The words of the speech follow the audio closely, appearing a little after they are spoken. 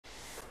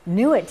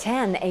New at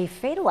 10, a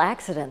fatal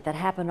accident that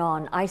happened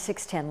on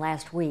I-610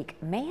 last week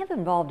may have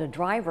involved a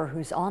driver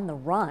who's on the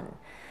run.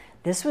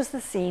 This was the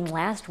scene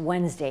last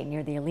Wednesday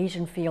near the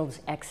Elysian Fields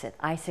exit,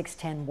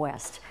 I-610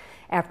 West,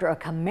 after a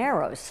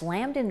Camaro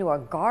slammed into a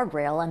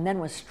guardrail and then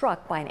was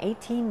struck by an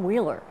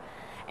 18-wheeler.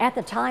 At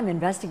the time,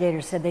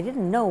 investigators said they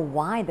didn't know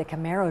why the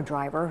Camaro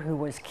driver who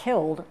was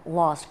killed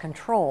lost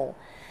control.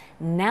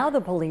 Now the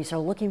police are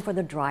looking for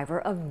the driver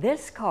of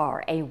this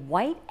car, a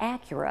white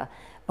Acura,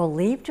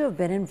 believed to have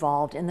been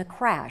involved in the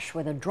crash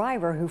with a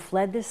driver who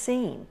fled the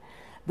scene.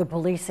 The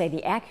police say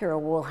the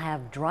Acura will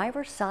have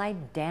driver's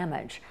side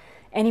damage.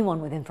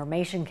 Anyone with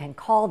information can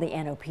call the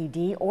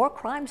NOPD or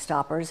Crime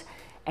Stoppers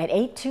at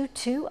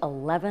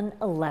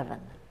 822-1111.